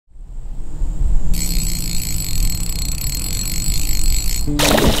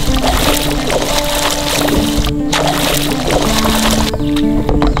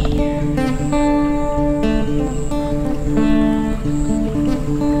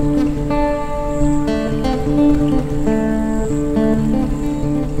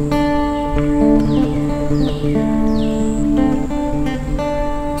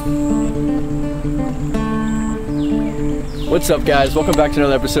What's up guys, welcome back to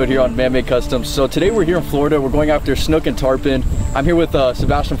another episode here on Man-Made Customs. So today we're here in Florida, we're going after snook and tarpon. I'm here with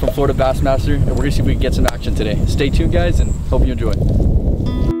Sebastian from Florida Bassmaster, and we're gonna see if we can get some action today. Stay tuned guys, and hope you enjoy.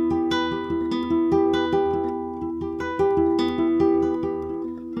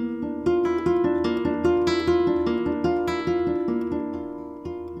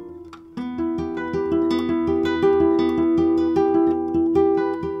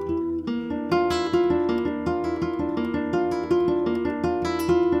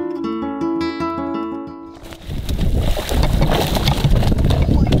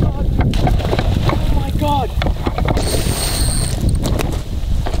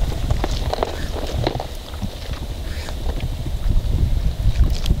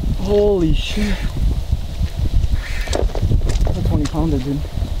 Holy shit. That's a 20 pounder, dude.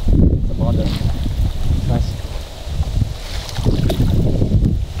 It's a Mondo. Nice.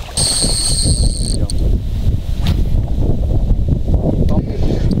 There you go. Bump it.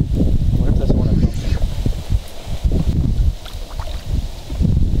 What if that's the one I bumped?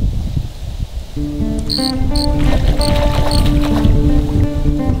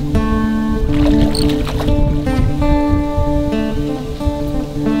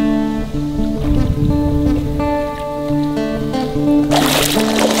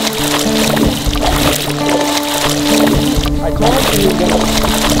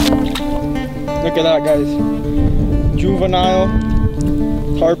 Look at that, guys. Juvenile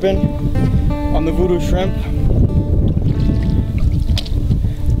tarpon on the voodoo shrimp.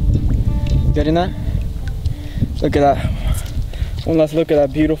 Getting that? Look at that. One last look at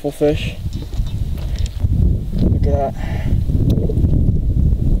that beautiful fish. Look at that.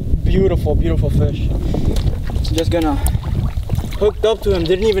 Beautiful, beautiful fish. Just gonna hooked up to him,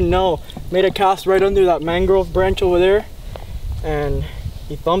 didn't even know. Made a cast right under that mangrove branch over there, and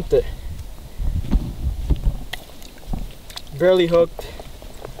he thumped it. Barely hooked.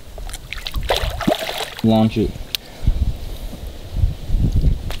 Launch it.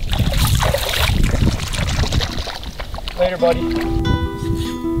 Later, buddy.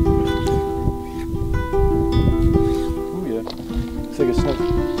 Oh yeah. Looks like a snook.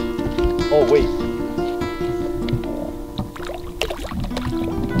 Oh wait.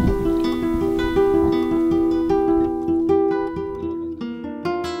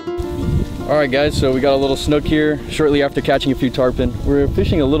 Alright guys, so we got a little snook here shortly after catching a few tarpon. We're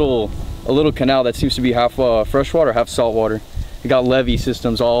fishing a little canal that seems to be half freshwater, half saltwater. We got levee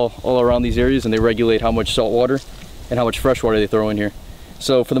systems all around these areas, and they regulate how much saltwater and how much freshwater they throw in here.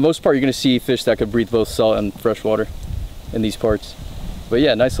 So for the most part, you're going to see fish that could breathe both salt and freshwater in these parts. But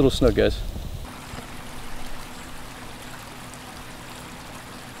yeah, nice little snook, guys.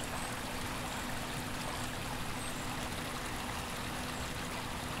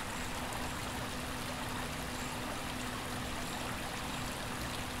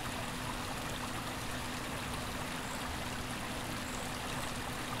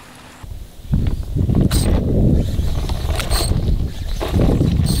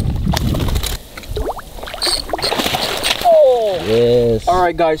 Yes.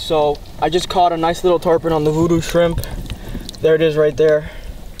 Alright guys, so I just caught a nice little tarpon on the voodoo shrimp. There it is right there.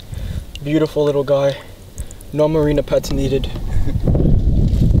 Beautiful little guy. No marina pets needed.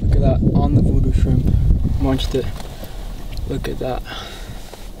 Look at that, on the voodoo shrimp. Munched it. Look at that.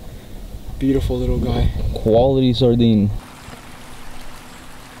 Beautiful little guy. Quality sardine.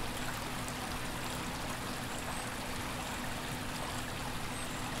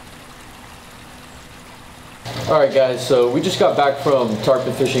 Alright guys, so we just got back from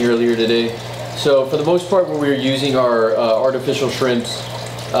tarpon fishing earlier today. So for the most part, when we were using our artificial shrimps,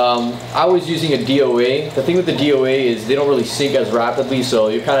 I was using a DOA. The thing with the DOA is they don't really sink as rapidly, so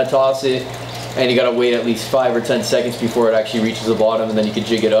you kind of toss it and you gotta wait at least 5 or 10 seconds before it actually reaches the bottom, and then you can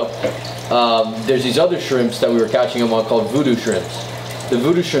jig it up. There's these other shrimps that we were catching them on called voodoo shrimps. The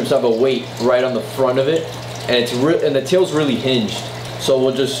voodoo shrimps have a weight right on the front of it, and the tail's really hinged. So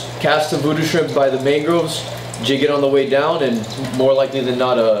we'll just cast the voodoo shrimp by the mangroves, jig it on the way down, and more likely than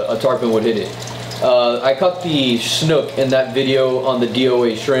not a tarpon would hit it. I caught the snook in that video on the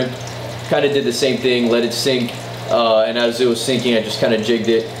DOA shrimp. Kind of did the same thing, let it sink, and as it was sinking, I just kind of jigged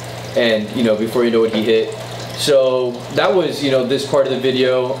it, and before you know it, he hit. So that was this part of the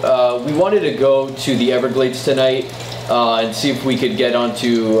video. We wanted to go to the Everglades tonight and see if we could get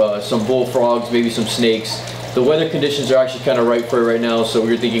onto some bullfrogs, maybe some snakes. The weather conditions are actually kind of right for it right now, so we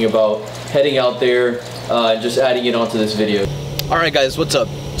were thinking about heading out there and just adding it onto this video. Alright guys, what's up?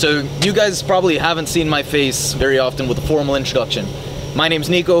 So you guys probably haven't seen my face very often with a formal introduction. My name's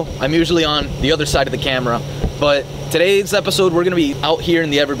Nico. I'm usually on the other side of the camera, but today's episode we're going to be out here in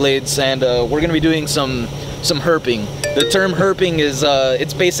the Everglades, and we're going to be doing some herping. The term herping is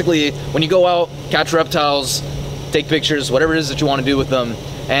it's basically when you go out, catch reptiles, take pictures, whatever it is that you want to do with them.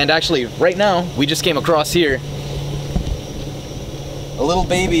 And actually right now we just came across here a little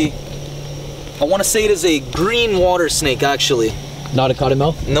baby. I want to say it is a green water snake, actually. Not a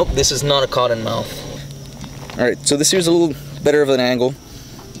cottonmouth? Nope, this is not a cottonmouth. Alright, so this here's a little better of an angle.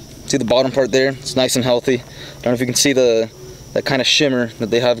 See the bottom part there? It's nice and healthy. I don't know if you can see that kind of shimmer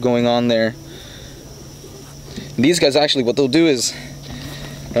that they have going on there. And these guys actually, what they'll do is,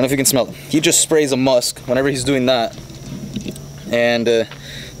 I don't know if you can smell it. He just sprays a musk whenever he's doing that. And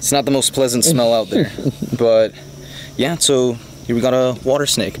it's not the most pleasant smell out there. But yeah, so here we got a water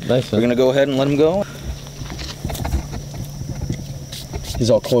snake. Nice, we're gonna go ahead and let him go. He's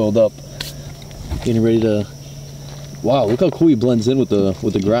all coiled up, getting ready to. Wow, look how cool he blends in with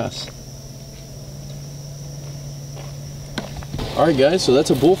the grass. All right, guys, so that's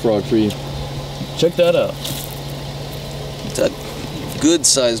a bullfrog for you. Check that out. It's a good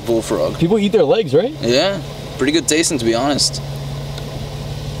sized bullfrog. People eat their legs, right? Yeah, pretty good tasting, to be honest.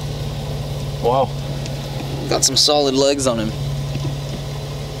 Wow. Got some solid legs on him.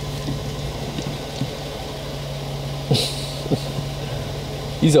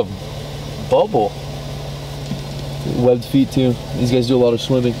 He's a bubble. Webbed feet too. These guys do a lot of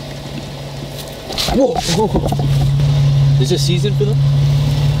swimming. Whoa! Is this season for them?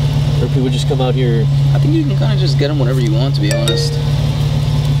 Or people just come out here? I think you can kind of just get them whenever you want, to be honest.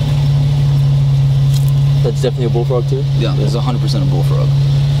 That's definitely a bullfrog too? Yeah, it's 100% a bullfrog.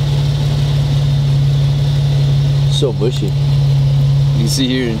 So bushy. You can see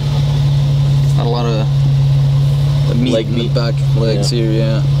here, not a lot of meat in the back legs here,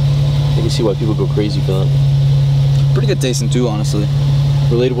 yeah. You can see why people go crazy for that. Pretty good tasting too, honestly.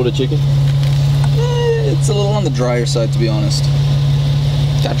 Relatable to chicken? It's a little on the drier side, to be honest.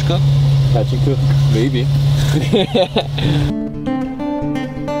 Catch cook? Catch and cook? Maybe.